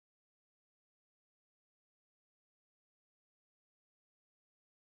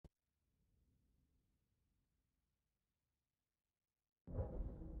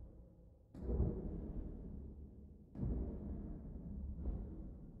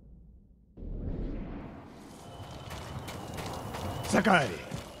Sakai!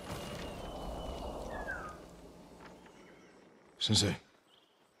 Sensei,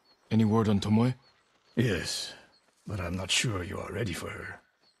 any word on Tomoe? Yes, but I'm not sure you are ready for her.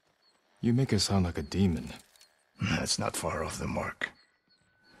 You make her sound like a demon. That's not far off the mark.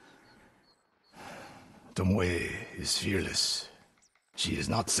 Tomoe is fearless. She is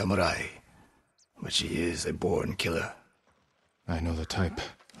not samurai, but she is a born killer. I know the type.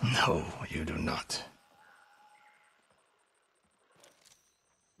 No, you do not.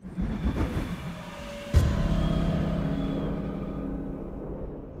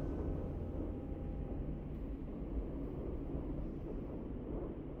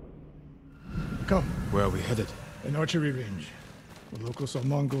 Come. Where are we headed? An archery range. The locals saw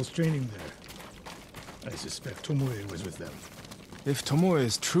Mongols training there. I suspect Tomoe was with them. If Tomoe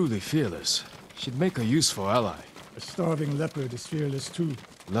is truly fearless, she'd make a useful ally. A starving leopard is fearless too.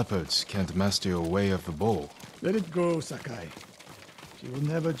 Leopards can't master your way of the bow. Let it go, Sakai. She will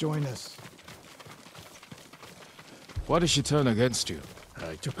never join us. Why did she turn against you?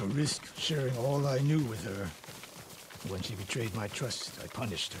 I took a risk sharing all I knew with her. When she betrayed my trust, I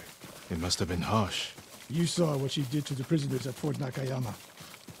punished her. It must have been harsh. You saw what she did to the prisoners at Fort Nakayama.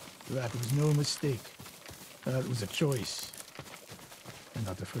 That was no mistake. That was a choice. And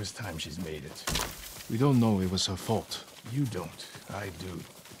not the first time she's made it. We don't know it was her fault. You don't. I do.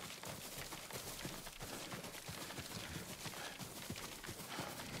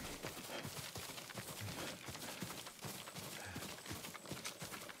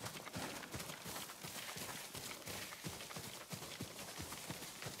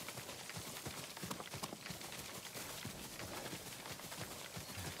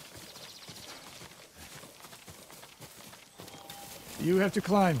 You have to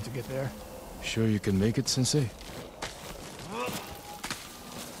climb to get there. Sure you can make it, Sensei?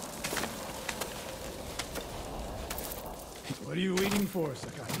 What are you waiting for,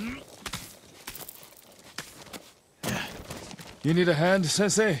 Sakai? You need a hand,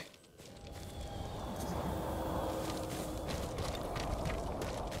 Sensei?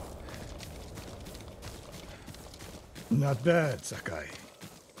 Not bad, Sakai.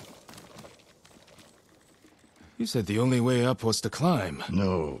 You said the only way up was to climb.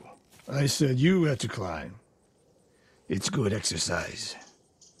 No. I said you had to climb. It's good exercise.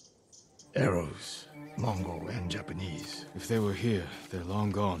 Arrows, Mongol and Japanese. If they were here, they're long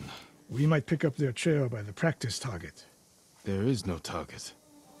gone. We might pick up their trail by the practice target. There is no target.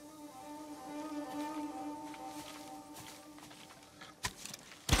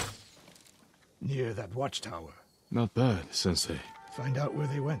 Near that watchtower. Not bad, Sensei. Find out where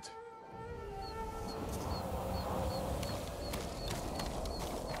they went.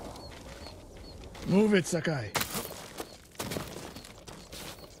 Move it, Sakai.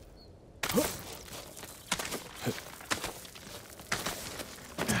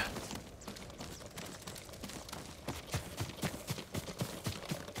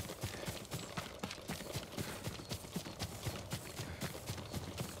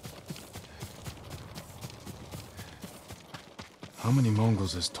 How many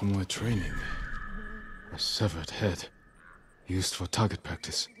Mongols is Tomoe training? A severed head. Used for target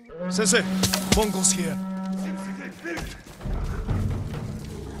practice. Sensei! Mongols here!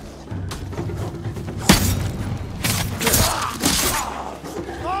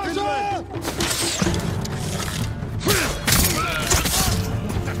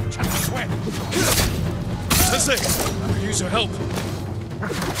 Sensei! I could use your help!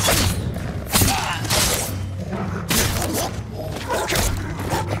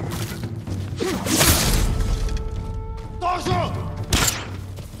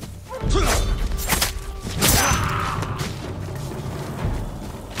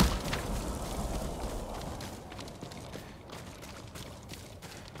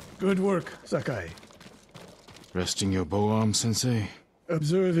 Good work, Sakai. Resting your bow arm, Sensei?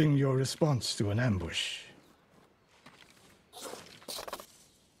 Observing your response to an ambush.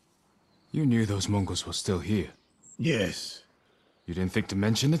 You knew those Mongols were still here. Yes. You didn't think to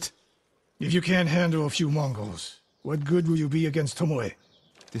mention it? If you can't handle a few Mongols, what good will you be against Tomoe?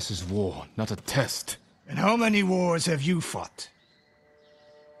 This is war, not a test. And how many wars have you fought?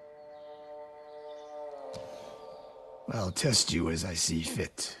 I'll test you as I see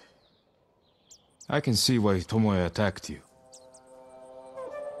fit. I can see why Tomoe attacked you.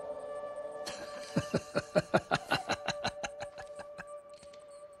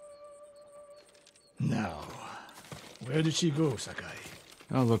 Now, where did she go, Sakai?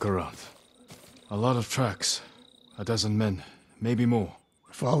 I'll look around. A lot of tracks. A dozen men, maybe more.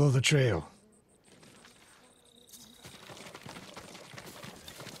 Follow the trail.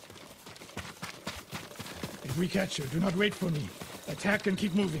 If we catch her, do not wait for me. Attack and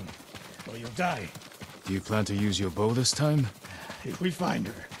keep moving, or you'll die. Do you plan to use your bow this time? If we find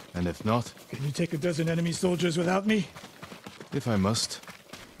her. And if not? Can you take a dozen enemy soldiers without me? If I must.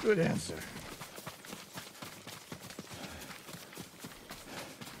 Good answer.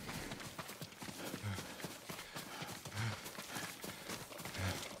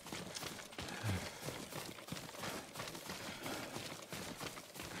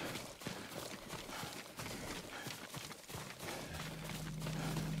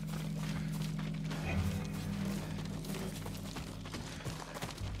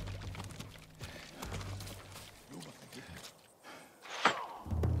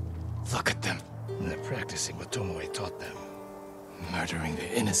 Look at them. They're practicing what Tomoe taught them. Murdering the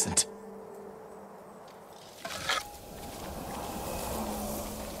innocent.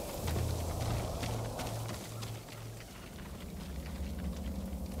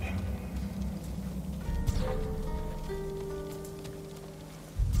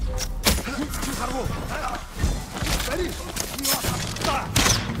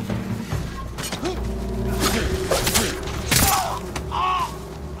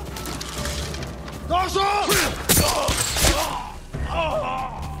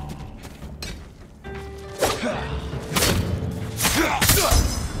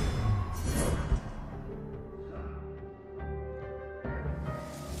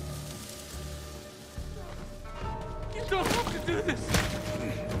 You don't have to do this!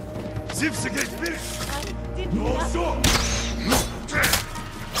 Zipsige Spirit! I didn't No, have so!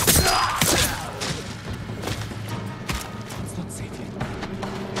 It's not safe yet.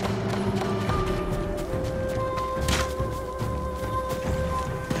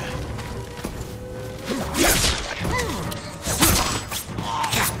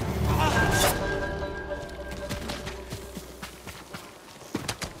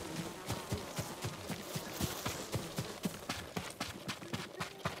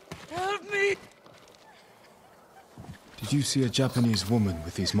 Help me! Did you see a Japanese woman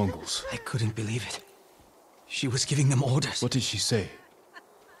with these Mongols? I couldn't believe it. She was giving them orders. What did she say?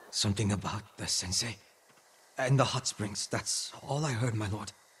 Something about the Sensei and the hot springs. That's all I heard, my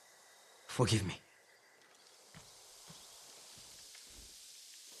lord. Forgive me.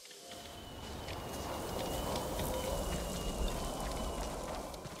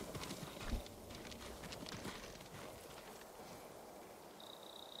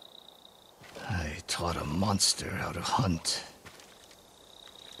 I taught a monster how to hunt.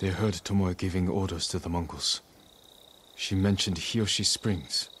 They heard Tomoe giving orders to the Mongols. She mentioned Hiyoshi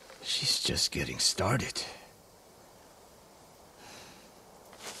Springs. She's just getting started.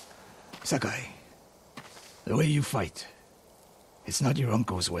 Sakai, the way you fight, it's not your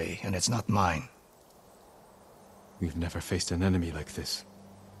uncle's way, and it's not mine. We've never faced an enemy like this.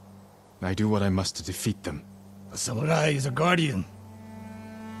 I do what I must to defeat them. A samurai is a guardian,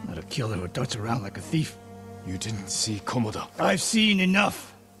 not a killer who darts around like a thief. You didn't see Komoda. I've seen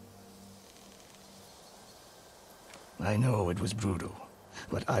enough. I know it was brutal,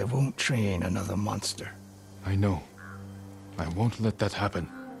 but I won't train another monster. I know. I won't let that happen.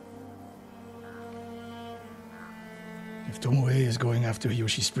 If Tomoe is going after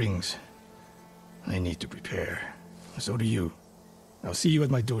Hiyoshi Springs, I need to prepare. So do you. I'll see you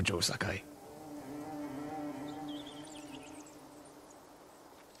at my dojo, Sakai.